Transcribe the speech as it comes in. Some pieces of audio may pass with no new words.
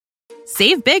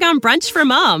Save big on brunch for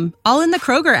mom, all in the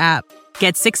Kroger app.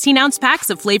 Get 16-ounce packs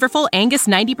of flavorful Angus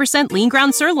 90% lean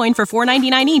ground sirloin for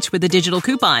 $4.99 each with a digital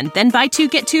coupon. Then buy 2,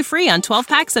 get 2 free on 12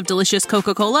 packs of delicious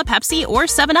Coca-Cola, Pepsi, or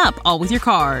 7-Up, all with your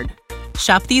card.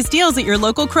 Shop these deals at your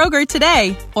local Kroger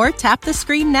today, or tap the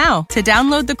screen now to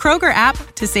download the Kroger app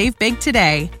to save big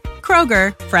today.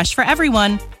 Kroger, fresh for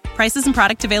everyone. Prices and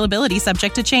product availability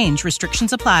subject to change.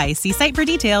 Restrictions apply. See site for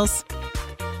details.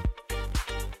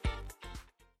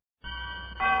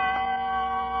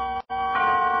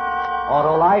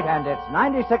 Autolite and its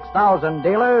 96,000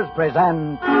 dealers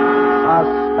present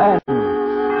Suspense.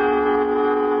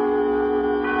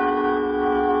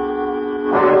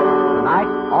 Tonight,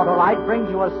 Autolite brings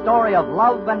you a story of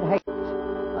love and hate.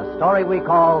 A story we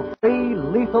call 3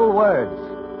 Lethal Words,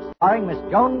 starring Miss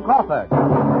Joan Crawford.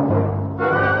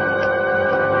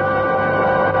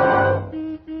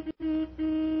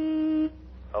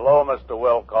 Hello, Mr.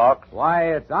 Wilcox.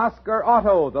 Why, it's Oscar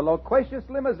Otto, the loquacious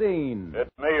limousine.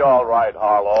 It's me, all right,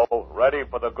 Harlow. Ready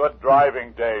for the good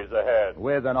driving days ahead.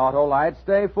 With an Autolite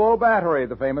Stay Full battery,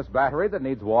 the famous battery that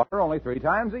needs water only 3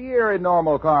 times a year in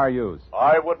normal car use.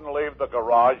 I wouldn't leave the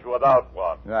garage without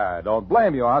one. I don't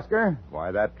blame you, Oscar.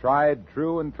 Why, that tried,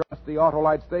 true, and trusty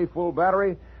Autolite Stay Full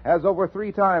battery has over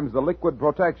 3 times the liquid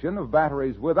protection of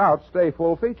batteries without Stay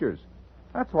Full features.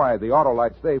 That's why the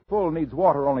Autolite Stay Full needs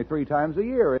water only 3 times a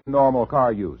year in normal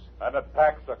car use. And it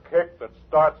packs a kick that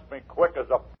starts me quick as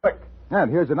a flick.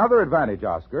 And here's another advantage,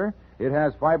 Oscar. It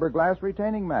has fiberglass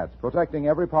retaining mats protecting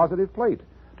every positive plate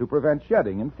to prevent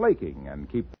shedding and flaking and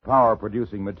keep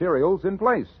power-producing materials in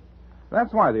place.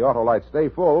 That's why the Autolite Stay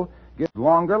Full gives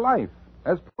longer life,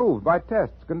 as proved by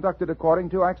tests conducted according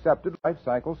to accepted life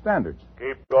cycle standards.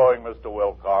 Keep going, Mr.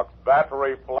 Wilcox.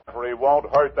 Battery flattery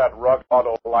won't hurt that rugged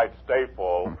Autolite Stay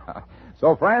Full.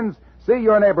 So, friends, see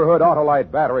your neighborhood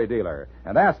Autolite battery dealer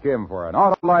and ask him for an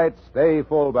Autolite Stay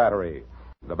Full battery.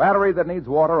 The battery that needs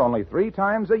water only 3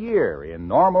 times a year in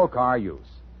normal car use.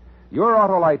 Your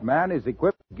Autolite man is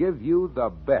equipped to give you the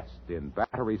best in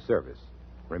battery service.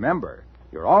 Remember,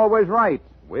 you're always right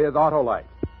with Autolite.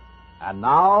 And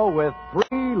now, with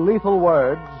 3 Lethal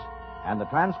Words and the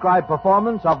transcribed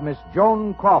performance of Miss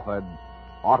Joan Crawford,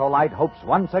 Autolite hopes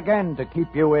once again to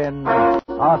keep you in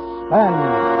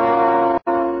suspense.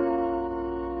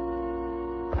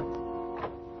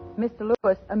 Mr.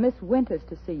 Lewis, Miss Winters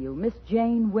to see you. Miss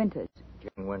Jane Winters.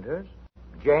 Jane Winters?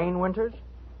 Jane Winters?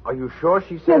 Are you sure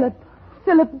she said...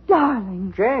 Philip,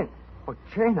 darling. Jane? Oh,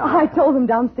 Jane, I told them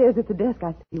downstairs at the desk.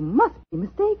 I said, you must be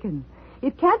mistaken.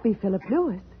 It can't be Philip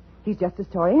Lewis. He's just a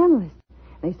story analyst.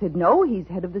 They said, no, he's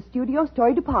head of the studio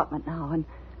story department now. And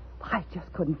I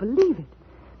just couldn't believe it.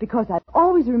 Because I've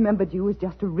always remembered you as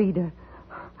just a reader.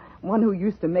 One who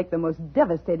used to make the most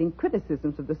devastating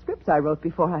criticisms of the scripts I wrote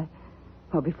before I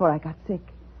got sick.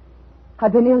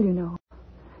 I've been ill, you know.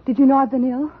 Did you know I've been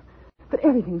ill? But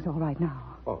everything's all right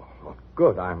now. Oh,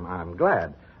 good. I'm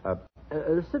glad.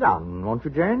 Sit down, won't you,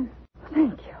 Jane?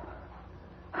 Thank you.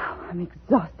 Oh, I'm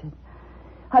exhausted.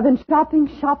 I've been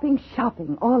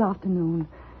shopping all afternoon.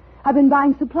 I've been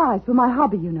buying supplies for my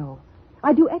hobby, you know.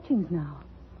 I do etchings now.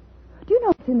 Do you know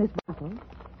what's in this bottle?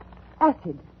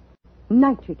 Acid.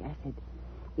 Nitric acid.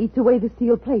 Eats away the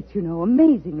steel plates, you know.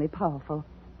 Amazingly powerful.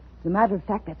 As a matter of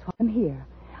fact, that's why I'm here.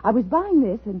 I was buying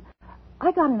this, and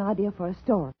I got an idea for a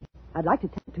story. I'd like to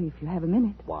tell it to you if you have a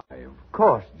minute. Why, of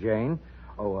course, Jane.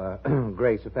 Oh,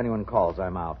 Grace, if anyone calls,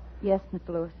 I'm out. Yes, Mr.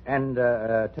 Lewis. And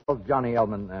tell Johnny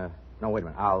Ellman... no, wait a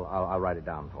minute. I'll write it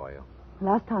down for you.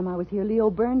 Last time I was here,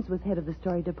 Leo Burns was head of the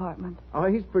story department. Oh,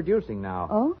 he's producing now.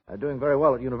 Oh? Doing very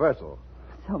well at Universal.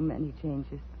 So many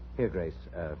changes. Here, Grace,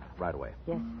 right away.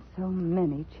 Yes, so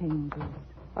many changes.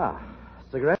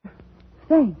 Cigarette?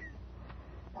 Thanks.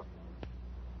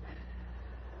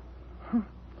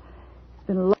 It's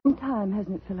been a long time,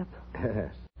 hasn't it, Philip?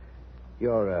 Yes.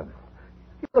 You're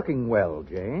looking well,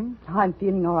 Jane. I'm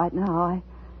feeling all right now.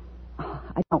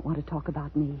 I don't want to talk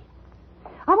about me.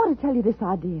 I want to tell you this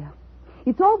idea.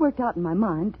 It's all worked out in my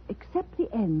mind, except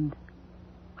the end.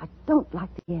 I don't like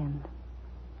the end.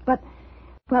 But,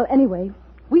 well, anyway,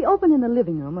 we open in the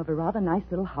living room of a rather nice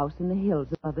little house in the hills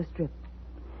above the Strip.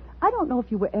 I don't know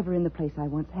if you were ever in the place I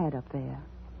once had up there.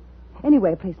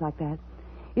 Anyway, a place like that.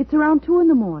 It's around 2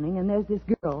 a.m, and there's this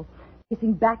girl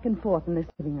pacing back and forth in this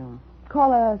living room.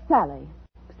 Call her Sally.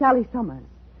 Sally Summers.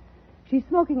 She's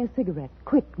smoking a cigarette,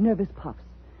 quick, nervous puffs.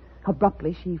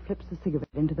 Abruptly, she flips the cigarette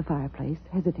into the fireplace,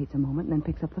 hesitates a moment, and then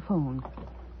picks up the phone.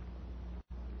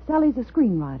 Sally's a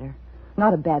screenwriter,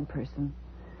 not a bad person.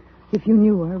 If you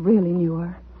knew her, really knew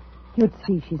her, you'd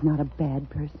see she's not a bad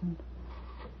person.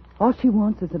 All she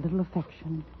wants is a little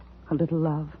affection, a little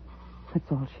love.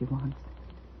 That's all she wants.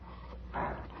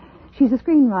 She's a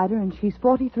screenwriter, and she's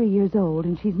 43 years old,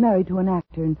 and she's married to an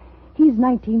actor, and he's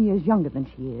 19 years younger than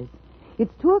she is.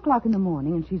 It's 2 o'clock in the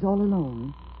morning, and she's all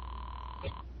alone.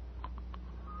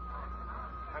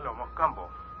 Hello, Macombo.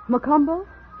 Macombo?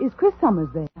 Is Chris Summers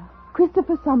there?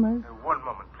 Christopher Summers? 1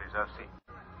 moment, please. I'll see.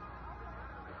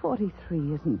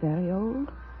 43 isn't very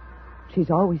old. She's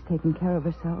always taken care of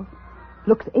herself.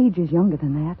 Looks ages younger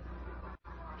than that.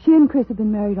 She and Chris have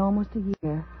been married almost a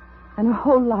year, and her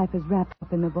whole life is wrapped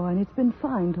up in the boy, and it's been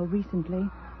fine till recently.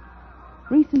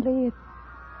 Recently, it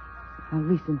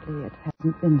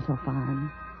hasn't been so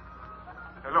fine.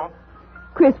 Hello?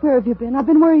 Chris, where have you been? I've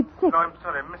been worried sick. No, I'm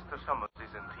sorry. Mr. Summers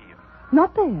isn't here.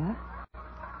 Not there?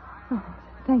 Oh,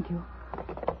 thank you.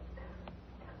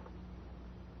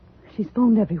 She's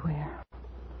phoned everywhere.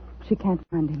 She can't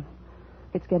find him.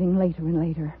 It's getting later and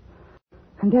later.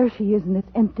 And there she is in this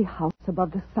empty house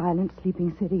above the silent,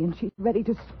 sleeping city, and she's ready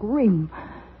to scream.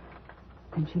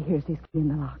 Then she hears his key in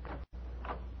the lock.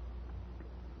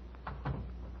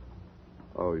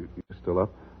 Oh, you still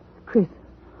up? Chris,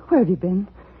 where have you been?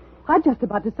 I just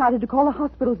about decided to call the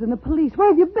hospitals and the police. Where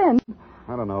have you been?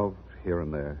 I don't know, here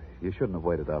and there. You shouldn't have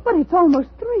waited up. But it's almost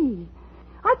 3.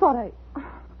 I thought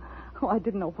I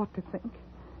didn't know what to think.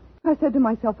 I said to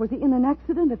myself, was he in an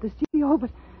accident at the studio? But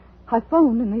I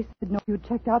phoned, and they said, no, you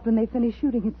checked out when they finished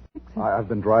shooting at 6. I've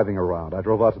been driving around. I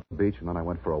drove out to the beach, and then I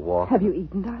went for a walk. Have you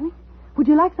eaten, darling? Would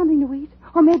you like something to eat?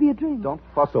 Or maybe a drink? Don't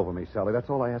fuss over me, Sally. That's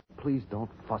all I ask. Please don't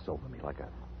fuss over me like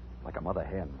a mother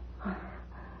hen.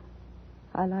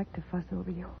 I like to fuss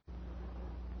over you.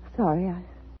 Sorry,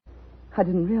 I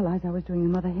didn't realize I was doing the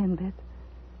mother hen bit.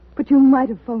 But you might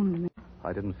have phoned me.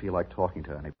 I didn't feel like talking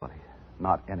to anybody.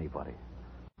 Not anybody.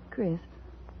 Chris,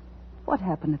 what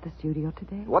happened at the studio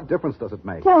today? What difference does it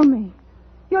make? Tell me.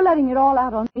 You're letting it all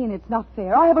out on me, and it's not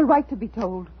fair. I have a right to be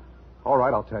told. All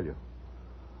right, I'll tell you.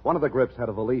 One of the grips had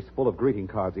a valise full of greeting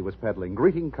cards he was peddling.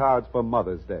 Greeting cards for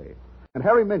Mother's Day. And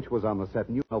Harry Minch was on the set,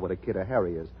 and you know what a kid a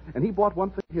Harry is. And he bought one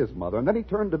for his mother, and then he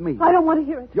turned to me. I don't want to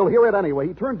hear it. You'll hear it anyway.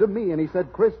 He turned to me, and he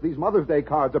said, Chris, these Mother's Day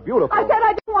cards are beautiful. I said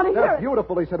I didn't want to hear They're it.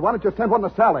 beautiful, he said. Why don't you send one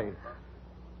to Sally?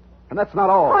 And that's not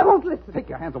all. I won't listen. Take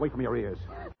your hands away from your ears.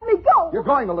 Let me go. You're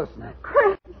going to listen.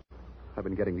 Chris. I've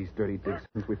been getting these dirty digs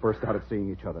since we first started seeing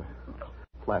each other.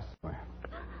 Last summer.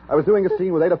 I was doing a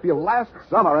scene with Ada Field last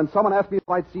summer, and someone asked me if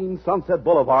I'd seen Sunset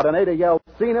Boulevard, and Ada yelled,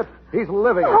 seen it? He's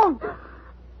living it. Oh.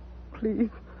 Please.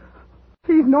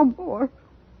 Please, no more.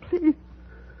 Please.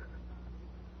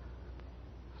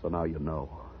 So now you know.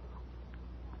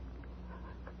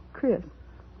 Chris.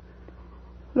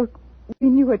 Look, we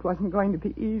knew it wasn't going to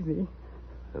be easy.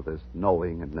 So there's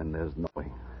knowing, and then there's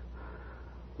knowing.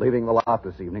 Leaving the lot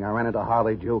this evening, I ran into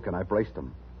Harley Duke, and I braced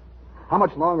him. How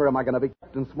much longer am I going to be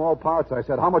kept in small parts? I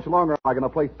said, how much longer am I going to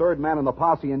play third man in the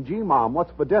posse and G-Mom?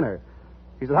 What's for dinner?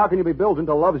 He said, how can you be billed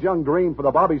into Love's Young Dream for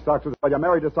the Bobby Soxers while you're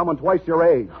married to someone twice your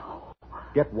age?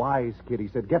 Get wise, kid, he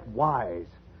said. Get wise.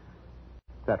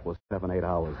 That was 7-8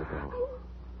 hours ago.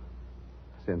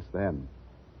 Since then,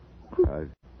 I've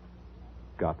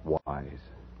got wise.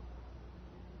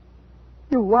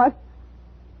 You what?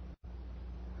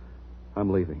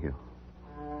 I'm leaving you.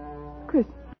 Chris,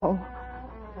 no.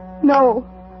 No.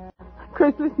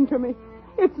 Chris, listen to me.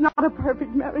 It's not a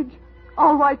perfect marriage.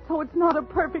 All right, so it's not a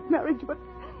perfect marriage, but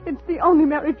it's the only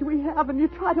marriage we have, and you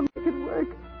try to make it work.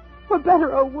 For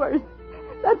better or worse.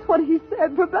 That's what he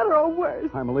said, for better or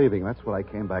worse. I'm leaving. That's what I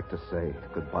came back to say.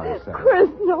 Goodbye, Sally. Chris,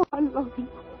 no, I love you.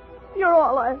 You're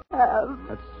all I have.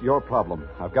 That's your problem.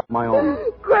 I've got my own.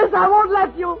 Chris, I won't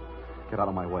let you. Get out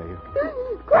of my way.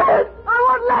 Chris, I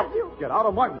won't let you. Get out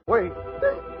of my way.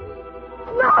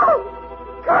 No!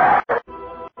 Chris!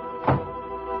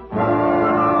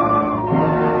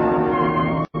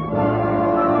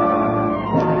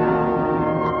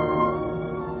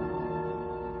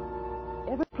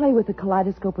 Ever play with a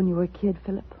kaleidoscope when you were a kid,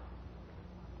 Philip?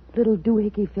 Little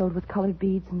doohickey filled with colored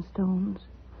beads and stones.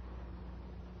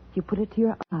 You put it to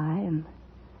your eye, and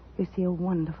you see a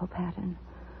wonderful pattern.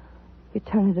 You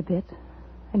turn it a bit,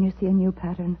 and you see a new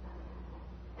pattern.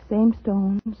 Same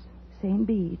stones, same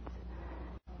beads.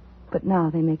 But now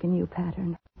they make a new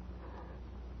pattern.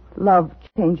 Love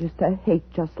changes to hate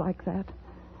just like that.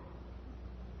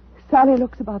 Sally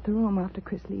looks about the room after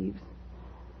Chris leaves.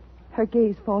 Her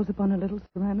gaze falls upon a little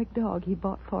ceramic dog he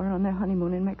bought for her on their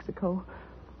honeymoon in Mexico.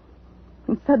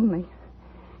 And suddenly,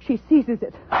 she seizes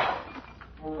it.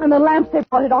 And the lamps they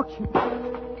bought at auction.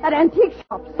 At antique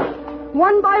shops.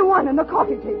 One by one in the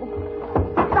coffee table.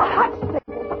 The hat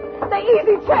table. The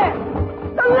easy chair.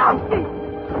 The love seat.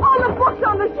 All the books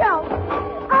on the shelf.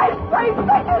 Ice cream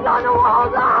pictures on the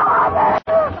walls.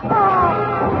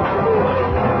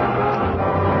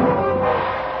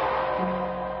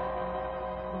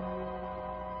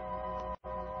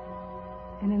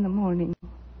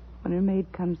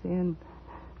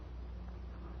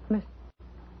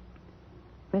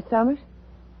 Miss Summers?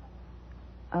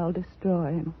 I'll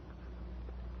destroy him.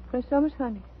 Miss Summers,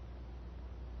 honey?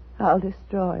 I'll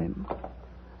destroy him.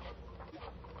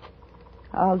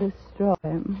 I'll destroy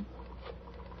him.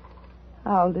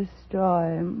 I'll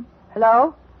destroy him.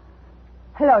 Hello?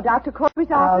 Hello, Dr.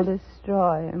 Corby's office? I'll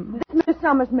destroy him. This is Miss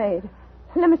Summers' maid.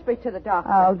 Let me speak to the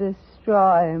doctor. I'll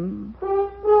destroy him.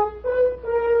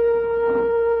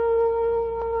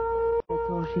 That's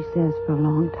all she says for a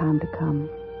long time to come.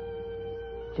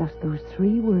 Just those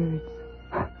 3 words.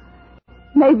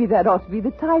 Maybe that ought to be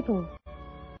the title.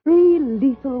 3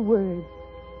 lethal words.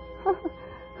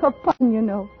 A pun, you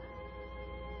know.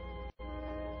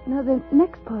 Now, the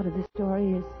next part of the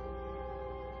story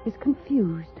is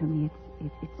confused to me.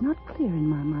 It's not clear in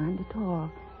my mind at all.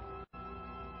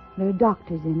 There are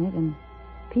doctors in it and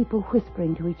people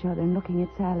whispering to each other and looking at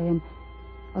Sally and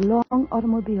a long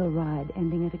automobile ride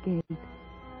ending at a gate.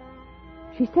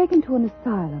 She's taken to an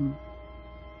asylum,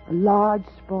 a large,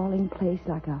 sprawling place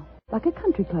like a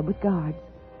country club with guards.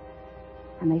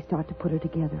 And they start to put her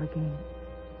together again.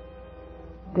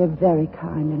 They're very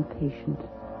kind and patient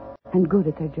and good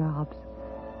at their jobs.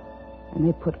 And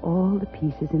they put all the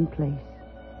pieces in place.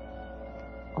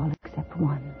 All except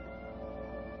one.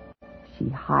 She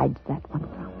hides that one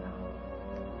from her.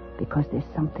 Because there's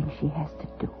something she has to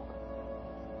do.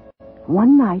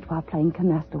 One night while playing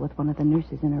canasta with one of the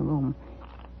nurses in her room,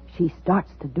 she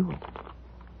starts to do it.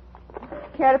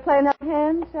 Care to play another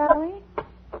hand, Sally?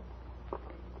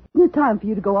 Isn't it time for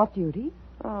you to go off duty?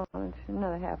 Oh, it's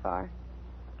another half hour.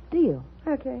 Deal.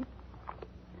 Okay.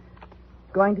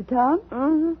 Going to town?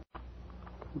 Mm-hmm.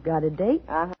 Got a date?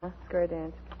 Uh-huh. Square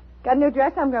dance. Got a new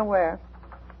dress I'm going to wear.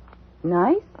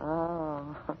 Nice?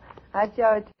 Oh, I'd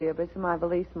show it to you, but it's my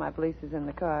valise. My valise is in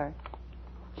the car.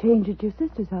 Change at your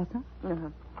sister's house, huh? Uh-huh.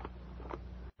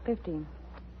 15.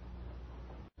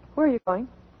 Where are you going?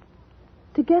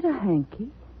 To get a hanky.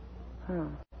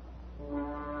 Oh.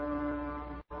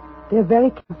 They're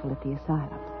very careful at the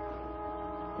asylum.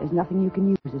 There's nothing you can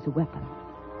use as a weapon.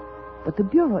 But the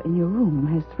bureau in your room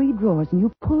has 3 drawers, and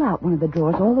you pull out one of the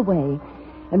drawers all the way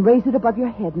and raise it above your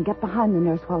head and get behind the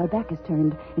nurse while her back is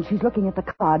turned and she's looking at the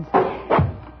cards.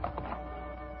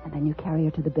 And then you carry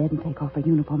her to the bed and take off her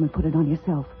uniform and put it on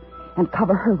yourself and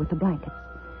cover her with the blankets.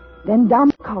 Then down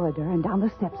the corridor and down the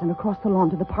steps and across the lawn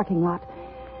to the parking lot.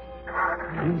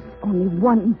 There's only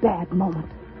one bad moment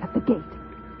at the gate.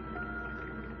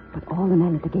 But all the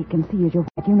man at the gate can see is your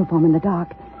white uniform in the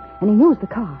dark, and he knows the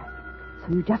car. So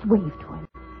you just wave to him,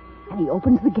 and he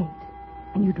opens the gate,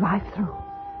 and you drive through.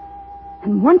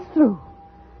 And once through,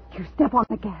 you step on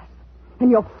the gas, and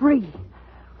you're free.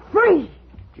 Free!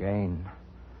 Jane.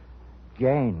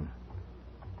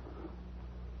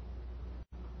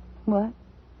 What?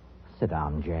 Sit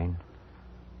down, Jane.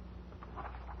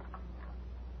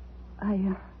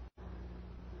 I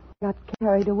got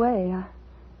carried away.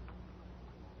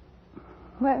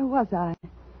 Where was I?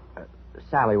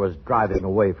 Sally was driving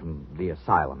away from the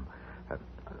asylum.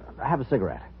 Have a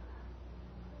cigarette.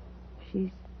 She's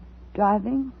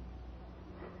driving?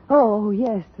 Oh,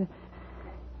 yes.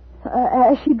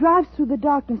 As she drives through the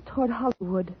darkness toward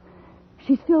Hollywood,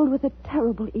 she's filled with a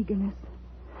terrible eagerness.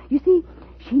 You see,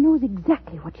 she knows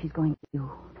exactly what she's going to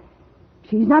do.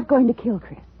 She's not going to kill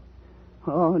Chris.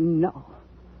 Oh, no.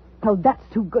 Well, that's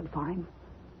too good for him.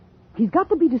 He's got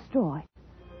to be destroyed.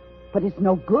 But it's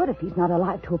no good if he's not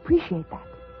alive to appreciate that.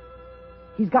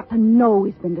 He's got to know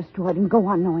he's been destroyed and go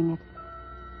on knowing it.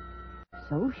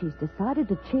 So she's decided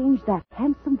to change that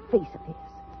handsome face of his.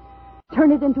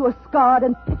 Turn it into a scarred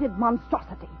and pitted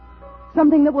monstrosity.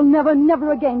 Something that will never,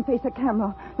 never again face a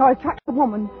camera, nor attract a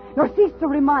woman, nor cease to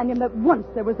remind him that once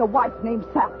there was a wife named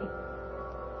Sally,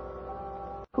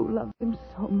 who loved him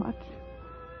so much.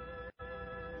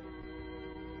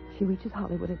 She reaches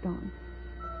Hollywood at dawn.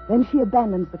 Then she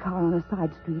abandons the car on a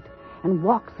side street and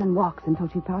walks until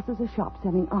she passes a shop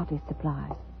selling artist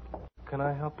supplies. Can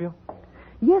I help you?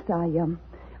 Yes,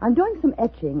 I'm doing some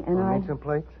etching, and I need some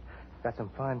plates? Got some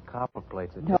fine copper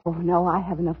plates. No, I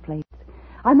have enough plates.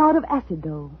 I'm out of acid,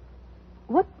 though.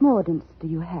 What mordants do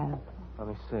you have? Let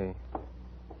me see.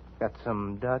 Got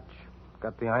some Dutch.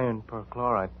 Got the iron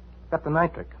perchloride. Got the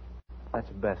nitric. That's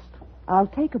best. I'll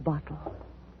take a bottle.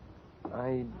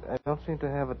 I don't seem to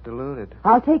have it diluted.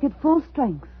 I'll take it full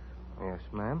strength. Yes,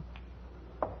 ma'am.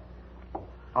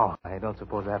 Oh, I don't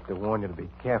suppose I have to warn you to be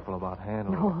careful about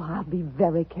handling it. Oh, I'll be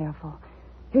very careful.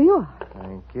 Here you are.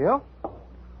 Thank you.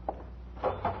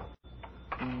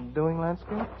 Doing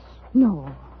landscapes?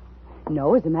 No,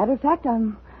 as a matter of fact,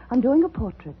 I'm doing a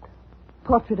portrait.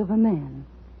 Portrait of a man.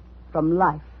 From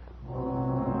life.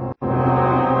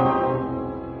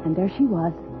 And there she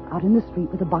was, out in the street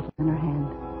with a bottle in her hand.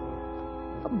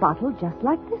 A bottle just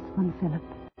like this one, Philip.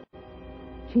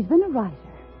 She's been a writer,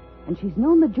 and she's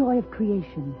known the joy of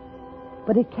creation.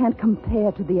 But it can't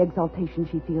compare to the exaltation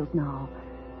she feels now.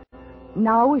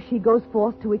 Now as she goes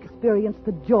forth to experience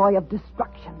the joy of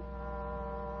destruction.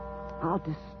 I'll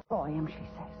destroy him, she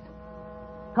says.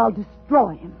 I'll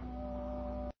destroy him.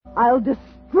 I'll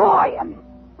destroy him.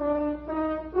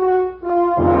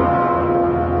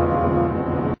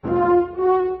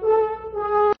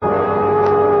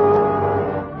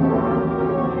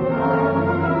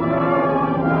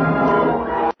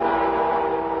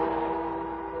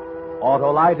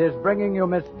 Autolite is bringing you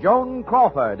Miss Joan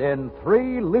Crawford in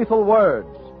 3 Lethal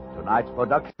Words. Tonight's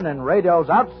production in radio's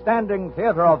outstanding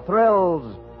theater of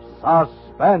thrills,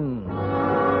 Suspense.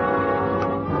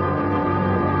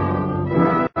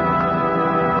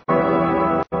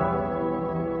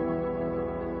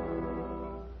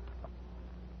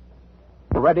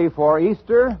 Ready for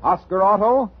Easter, Oscar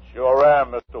Otto? Sure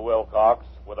am, Mr. Wilcox.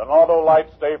 With an Autolite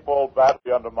Stay Full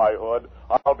battery under my hood,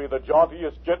 I'll be the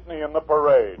jauntiest jitney in the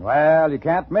parade. Well, you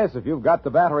can't miss if you've got the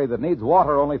battery that needs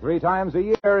water only 3 times a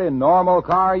year in normal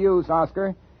car use,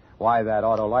 Oscar. Why, that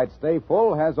Autolite Stay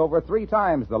Full has over 3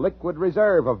 times the liquid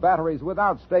reserve of batteries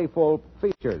without Stay Full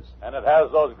features. And it has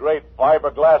those great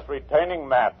fiberglass retaining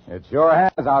mats. It sure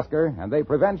has, Oscar, and they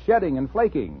prevent shedding and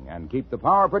flaking and keep the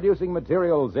power-producing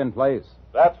materials in place.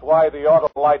 That's why the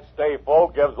Autolite Stay Full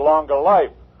gives longer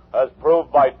life, as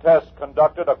proved by tests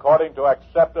conducted according to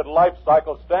accepted life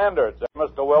cycle standards,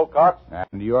 Mr. Wilcox.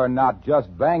 And you're not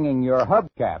just banging your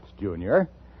hubcaps, Junior.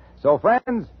 So,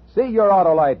 friends, see your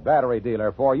Autolite battery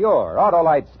dealer for your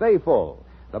Autolite Stay Full,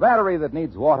 the battery that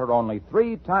needs water only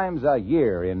 3 times a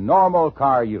year in normal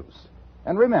car use.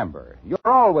 And remember, you're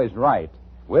always right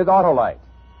with Autolite.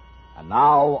 And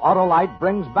now, Autolite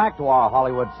brings back to our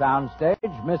Hollywood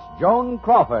soundstage Miss Joan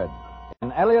Crawford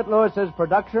in Elliot Lewis's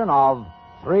production of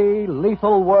 3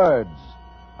 Lethal Words,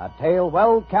 a tale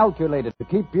well calculated to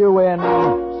keep you in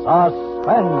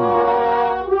suspense.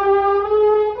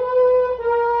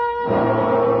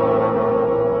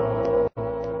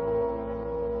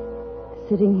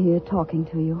 Sitting here talking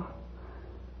to you.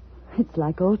 It's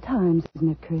like old times,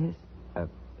 isn't it, Chris?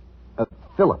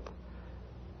 Philip,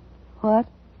 What?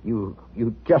 you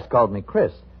just called me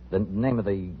Chris, the name of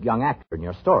the young actor in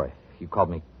your story. You called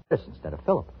me Chris instead of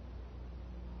Philip.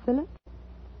 Philip?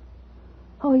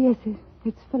 Oh, yes,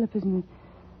 it's Philip, isn't it?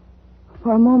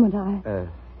 For a moment,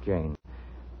 Jane,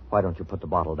 why don't you put the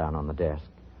bottle down on the desk?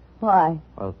 Why?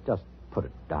 Well, just put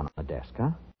it down on the desk,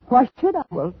 huh? Why should I?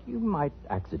 Well, you might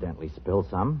accidentally spill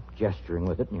some, gesturing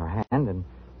with it in your hand, and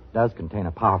it does contain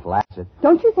a powerful acid.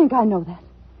 Don't you think I know that?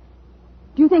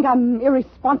 Do you think I'm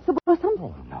irresponsible or something?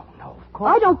 Oh, no, of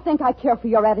course. I don't think I care for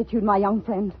your attitude, my young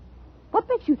friend. What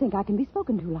makes you think I can be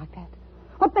spoken to like that?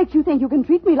 What makes you think you can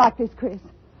treat me like this, Chris?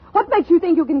 What makes you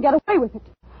think you can get away with it?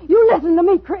 You listen to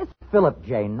me, Chris. Philip,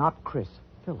 Jane, not Chris.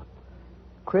 Philip.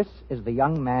 Chris is the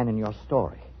young man in your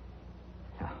story.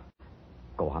 Now,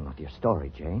 go on with your story,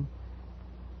 Jane.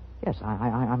 Yes,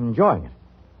 I'm enjoying it.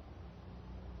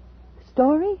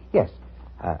 Story? Yes.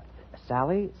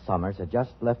 Sally Summers had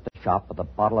just left the shop with a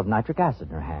bottle of nitric acid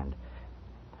in her hand.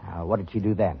 What did she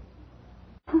do then?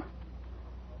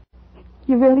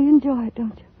 You really enjoy it,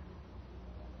 don't you?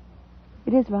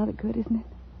 It is rather good, isn't it?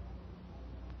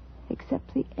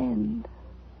 Except the end.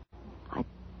 I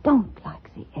don't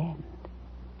like the end.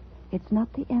 It's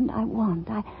not the end I want.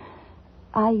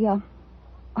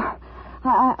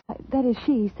 That is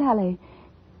she, Sally,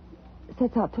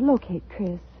 sets out to locate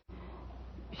Chris.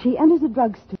 She enters a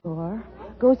drugstore,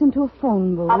 goes into a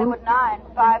phone booth. Hollywood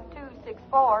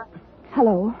 95264.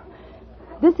 Hello.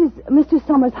 This is Mr.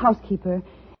 Summers' housekeeper.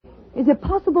 Is it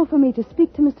possible for me to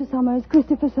speak to Mr. Summers,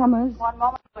 Christopher Summers? One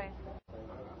moment, please.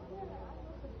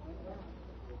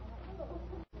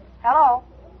 Hello?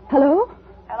 Hello?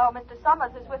 Hello, Mr.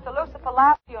 Summers is with the Lucifer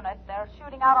Lab unit. They're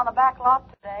shooting out on the back lot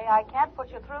today. I can't put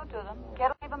you through to them.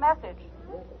 Can't leave a message.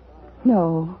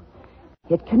 No.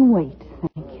 It can wait.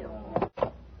 Thank you.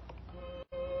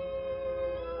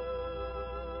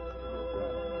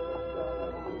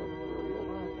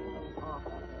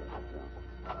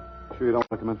 Sure you don't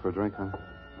want to come in for a drink, huh?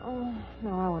 Oh, no,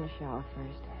 I want to shower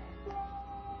first.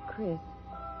 Chris,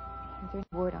 is there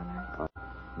any word on her?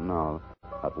 No,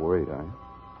 not worried, are you?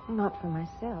 Not for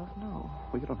myself, no.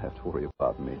 Well, you don't have to worry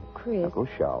about me. Chris. Now go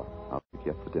shower. I'll pick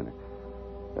you up for dinner.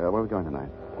 Where are we going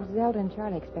tonight? Zelda and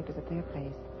Charlie expect us at their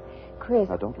place. Chris.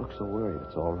 Now, don't look so worried.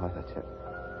 It's all right, I tell you.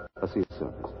 I'll see you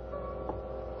soon, miss.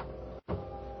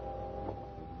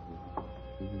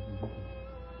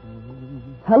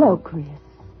 Hello, Chris.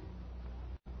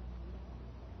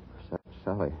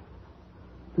 Sally.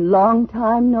 Long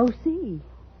time no see.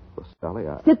 Sally,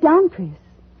 Sit down, Chris.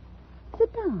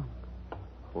 Sit down.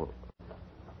 Well,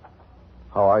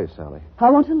 how are you, Sally?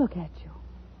 I want to look at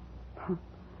you.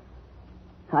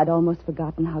 I'd almost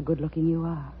forgotten how good-looking you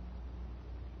are.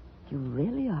 You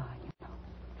really are, you know.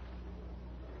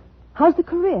 How's the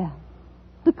career?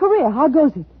 The career, how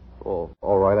goes it? Oh,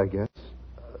 all right, I guess.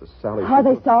 Sally... Are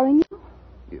they starring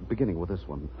you? Beginning with this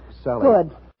one. Sally...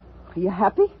 Good. Are you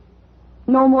happy?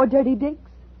 No more dirty digs?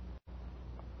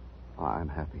 I'm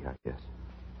happy, I guess.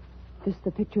 This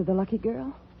the picture of the lucky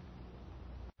girl?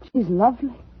 She's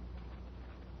lovely.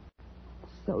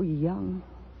 So young.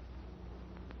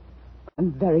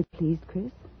 I'm very pleased,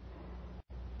 Chris.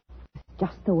 It's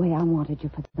just the way I wanted you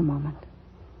for the moment.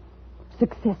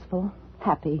 Successful,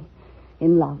 happy,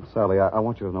 in love. Sally, I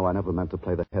want you to know I never meant to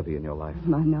play the heavy in your life.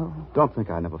 I know. Don't think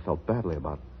I never felt badly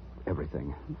about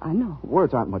everything. I know.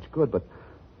 Words aren't much good, but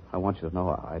I want you to know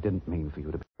I didn't mean for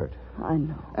you to be hurt. I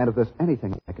know. And if there's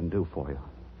anything I can do for you...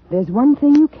 There's one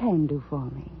thing you can do for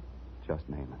me. Just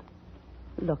name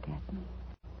it. Look at me.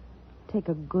 Take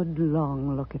a good,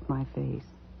 long look at my face.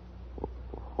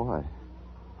 Why?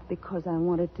 Because I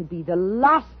want it to be the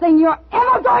last thing you're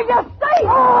ever going to say!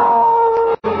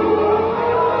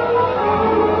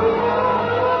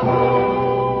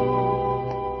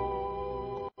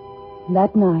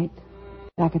 That night,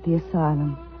 back at the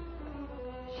asylum,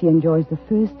 she enjoys the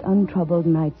first untroubled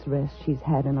night's rest she's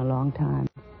had in a long time.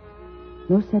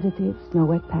 No sedatives, no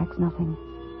wet packs, nothing.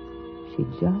 She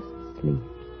just sleeps.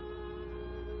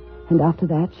 And after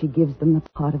that, she gives them the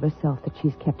part of herself that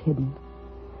she's kept hidden.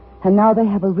 And now they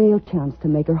have a real chance to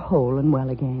make her whole and well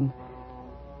again.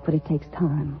 But it takes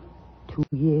time. 2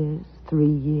 years, 3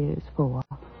 years, 4.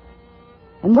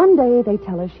 And one day they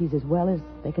tell her she's as well as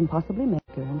they can possibly make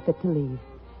her and fit to leave.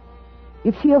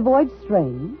 If she avoids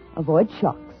strain, avoids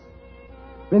shocks,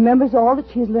 remembers all that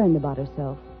she has learned about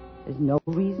herself, there's no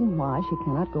reason why she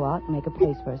cannot go out and make a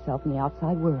place for herself in the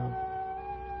outside world.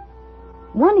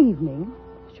 One evening,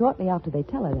 shortly after they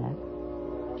tell her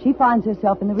that, she finds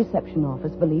herself in the reception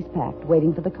office, valise packed,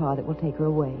 waiting for the car that will take her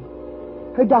away.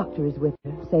 Her doctor is with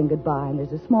her, saying goodbye, and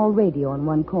there's a small radio in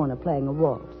one corner playing a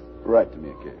waltz. Write to me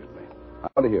occasionally. I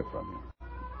want to hear from you.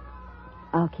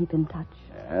 I'll keep in touch.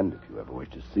 And if you ever wish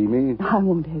to see me... I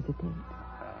won't hesitate.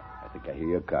 I think I hear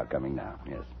your car coming now,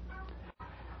 yes.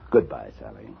 Goodbye,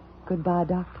 Sally. Goodbye,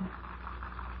 Doctor.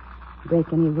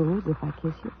 Break any rules if I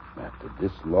kiss you? After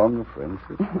this long a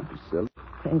friendship, don't be silly.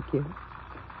 Thank you.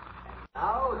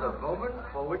 Now, the moment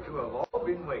for which you have all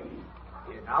been waiting.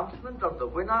 The announcement of the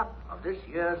winner of this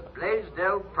year's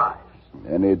Blaisdell Prize.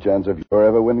 Any chance of your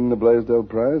ever winning the Blaisdell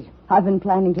Prize? I've been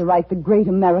planning to write the great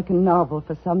American novel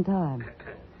for some time.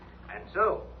 And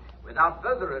so, without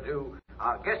further ado,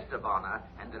 our guest of honor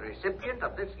and the recipient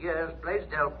of this year's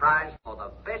Blaisdell Prize for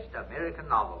the Best American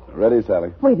Novel. Ready,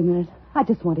 Sally. Wait a minute. I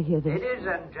just want to hear this. Ladies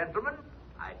and gentlemen,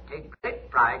 I take great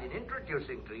pride in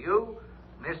introducing to you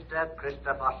Mr.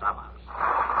 Christopher Summers.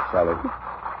 Sally.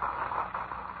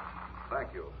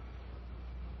 Thank you.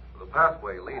 The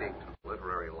pathway leading to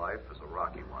literary life is a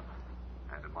rocky one,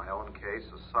 and in my own case,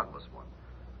 a sunless one.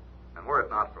 And were it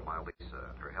not for my Lisa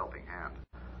and her helping hand,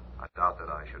 I doubt that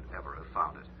I should ever have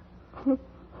found it.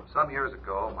 Some years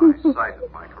ago, my sight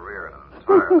and my career in an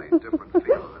entirely different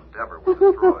field of endeavor were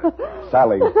destroyed.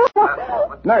 Sally. That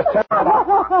moment... Nurse, turn her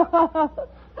off.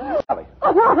 Sally.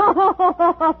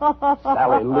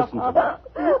 Sally, listen to me.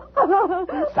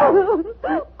 Sally.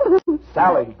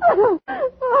 Sally.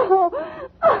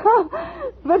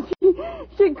 But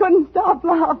she couldn't stop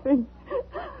laughing.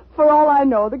 For all I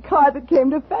know, the car that came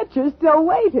to fetch her is still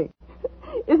waiting.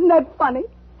 Isn't that funny?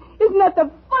 Isn't that the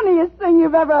funniest thing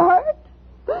you've ever heard?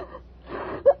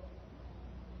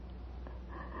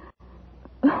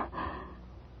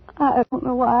 I don't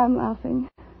know why I'm laughing.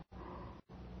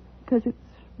 Because it's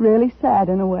really sad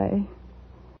in a way.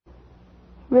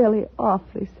 Really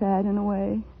awfully sad in a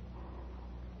way.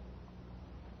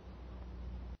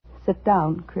 Sit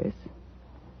down, Chris.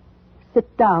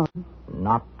 Sit down.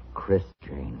 Not Chris,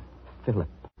 Jane. Philip.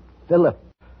 Philip.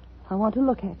 I want to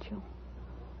look at you.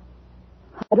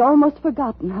 I'd almost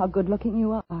forgotten how good-looking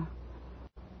you are.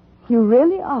 You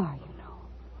really are, you know.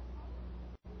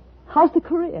 How's the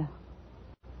career?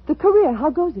 The career, how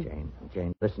goes it?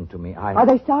 Jane, listen to me. Are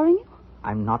they starring you?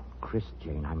 I'm not Chris,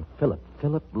 Jane. I'm Philip.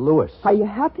 Philip Lewis. Are you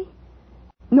happy?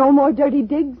 No more dirty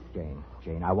digs?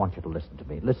 Jane, I want you to listen to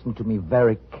me. Listen to me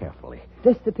very carefully.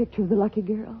 This the picture of the lucky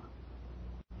girl?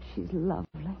 She's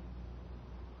lovely.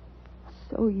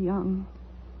 So young.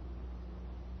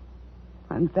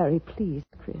 I'm very pleased,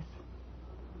 Chris.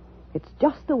 It's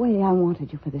just the way I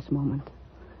wanted you for this moment.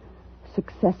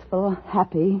 Successful,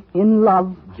 happy, in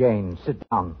love. Jane, sit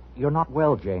down. You're not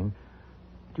well, Jane.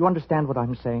 Do you understand what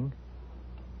I'm saying?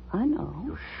 I know.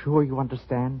 You're sure you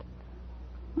understand?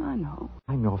 I know.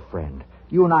 I'm your friend.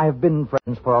 You and I have been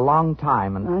friends for a long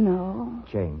time, and... I know.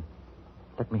 Jane,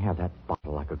 let me have that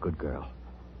bottle like a good girl.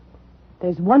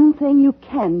 There's one thing you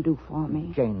can do for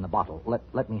me. Jane, the bottle.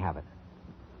 Let me have it.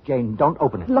 Jane, don't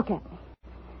open it. Look at me.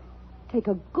 Take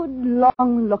a good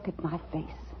long look at my face.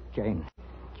 Jane.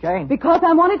 Because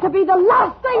I want it to be the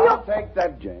last thing I'll take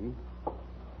that, Jane.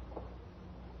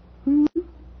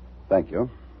 Thank you.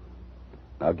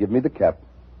 Now give me the cap.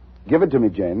 Give it to me,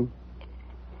 Jane.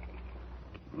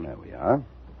 There we are.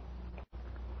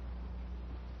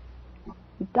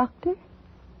 Doctor?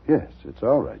 Yes, it's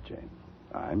all right, Jane.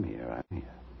 I'm here.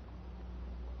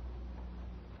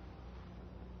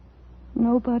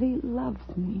 Nobody loves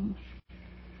me.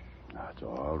 No, it's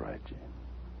all right, Jane.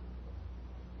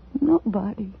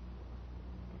 Nobody.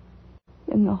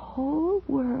 In the whole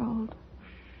world.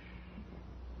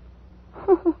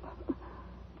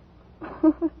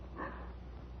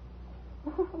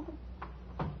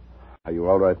 Are you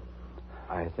all right?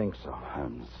 I think so.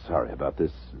 I'm sorry about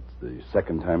this. It's the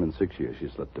second time in 6 years she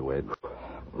slipped away.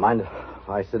 Mind if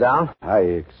I sit down? I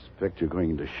expect you're going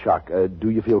into shock. Do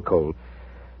you feel cold?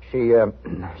 She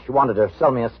wanted to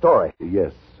sell me a story.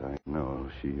 Yes, I know.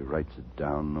 She writes it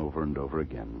down over and over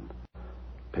again.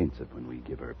 Paints it when we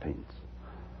give her paints.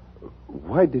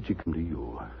 Why did she come to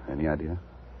you? Any idea?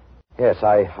 Yes,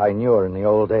 I knew her in the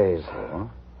old days. Oh?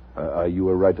 Are you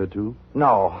a writer, too?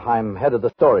 No, I'm head of the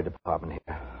story department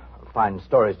here. Find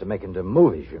stories to make into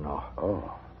movies, you know.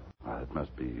 Oh, it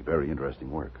must be very interesting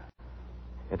work.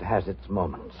 It has its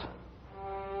moments.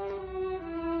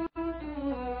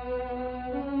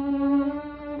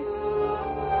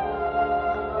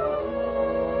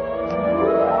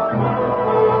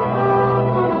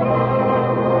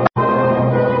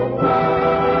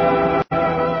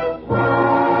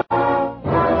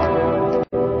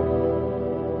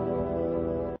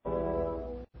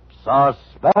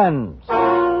 Suspense.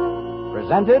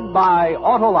 Presented by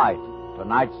Autolite.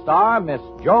 Tonight's star, Miss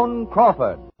Joan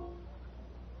Crawford.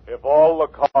 If all the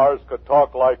cars could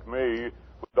talk like me,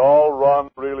 we'd all run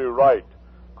really right.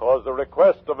 'Cause the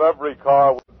request of every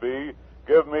car would be,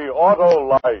 give me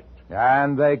Autolite.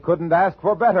 And they couldn't ask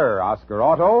for better, Oscar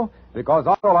Auto, because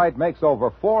Autolite makes over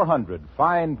 400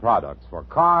 fine products for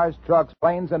cars, trucks,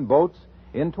 planes, and boats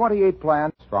in 28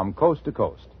 plants from coast to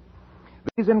coast.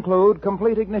 These include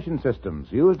complete ignition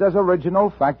systems used as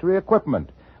original factory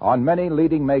equipment on many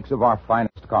leading makes of our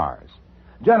finest cars.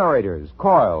 Generators,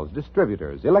 coils,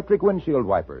 distributors, electric windshield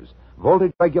wipers,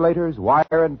 voltage regulators,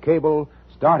 wire and cable,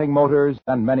 starting motors,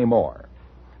 and many more.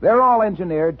 They're all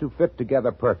engineered to fit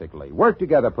together perfectly, work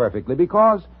together perfectly,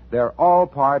 because they're all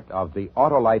part of the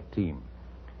Autolite team.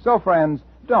 So, friends,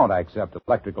 don't accept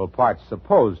electrical parts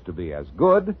supposed to be as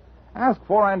good. Ask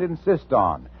for and insist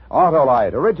on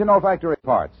Autolite original factory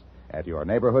parts at your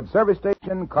neighborhood service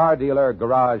station, car dealer,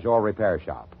 garage, or repair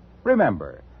shop.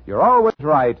 Remember, you're always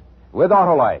right with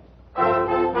Autolite.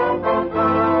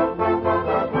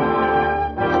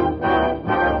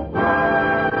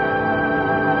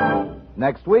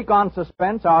 Next week on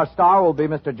Suspense, our star will be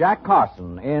Mr. Jack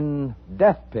Carson in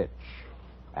Death Pitch.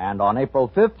 And on April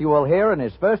 5th, you will hear in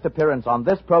his first appearance on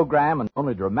this program, and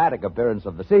only dramatic appearance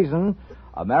of the season,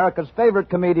 America's favorite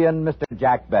comedian, Mr.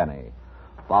 Jack Benny.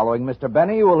 Following Mr.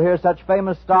 Benny, you will hear such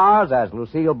famous stars as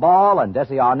Lucille Ball and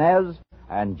Desi Arnaz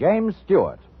and James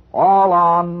Stewart, all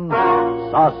on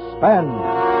Suspense.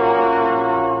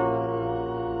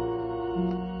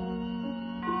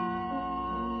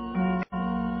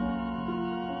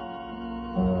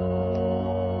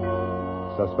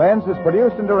 Suspense is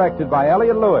produced and directed by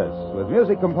Elliot Lewis, with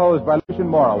music composed by Lucien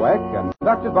Moraweck and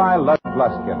conducted by Lud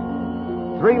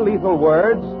Gluskin. Three Lethal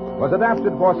Words was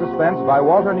adapted for Suspense by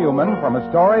Walter Newman from a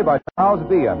story by Charles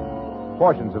Bean.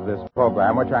 Portions of this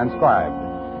program were transcribed.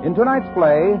 In tonight's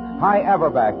play, High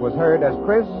Averback was heard as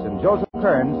Chris and Joseph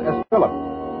Kearns as Philip.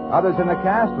 Others in the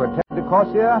cast were Ted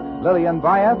DeCorsia, Lillian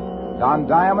Vyeth, Don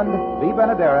Diamond, Bea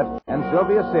Benaderet, and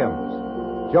Sylvia Sims.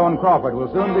 Joan Crawford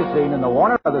will soon be seen in the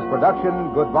Warner Brothers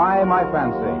production, Goodbye, My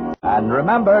Fancy. And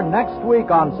remember, next week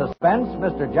on Suspense,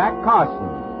 Mr. Jack Carson,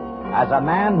 as a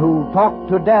man who talked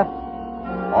to death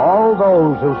all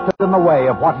those who stood in the way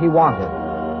of what he wanted.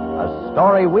 A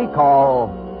story we call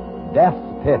Death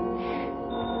Pitch.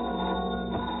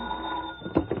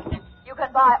 You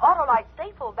can buy Autolite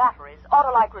Stay-Full batteries,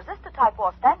 Autolite resistor type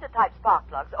or standard type spark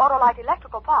plugs, Autolite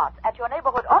electrical parts at your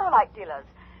neighborhood Autolite dealers.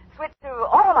 Switch to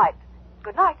Autolite.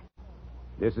 Good night.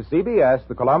 This is CBS,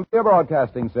 the Columbia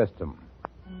Broadcasting System.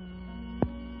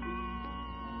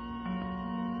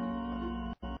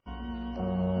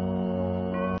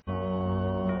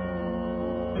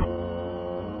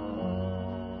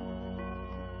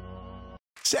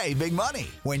 Save big money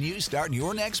when you start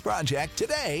your next project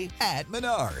today at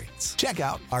Menards. Check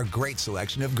out our great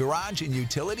selection of garage and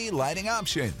utility lighting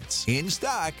options. In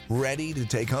stock, ready to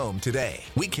take home today.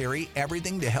 We carry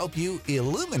everything to help you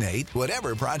illuminate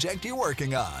whatever project you're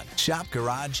working on. Shop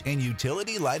garage and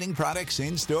utility lighting products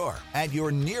in store at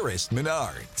your nearest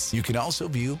Menards. You can also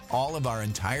view all of our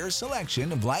entire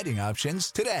selection of lighting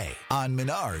options today on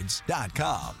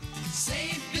Menards.com.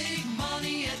 Save big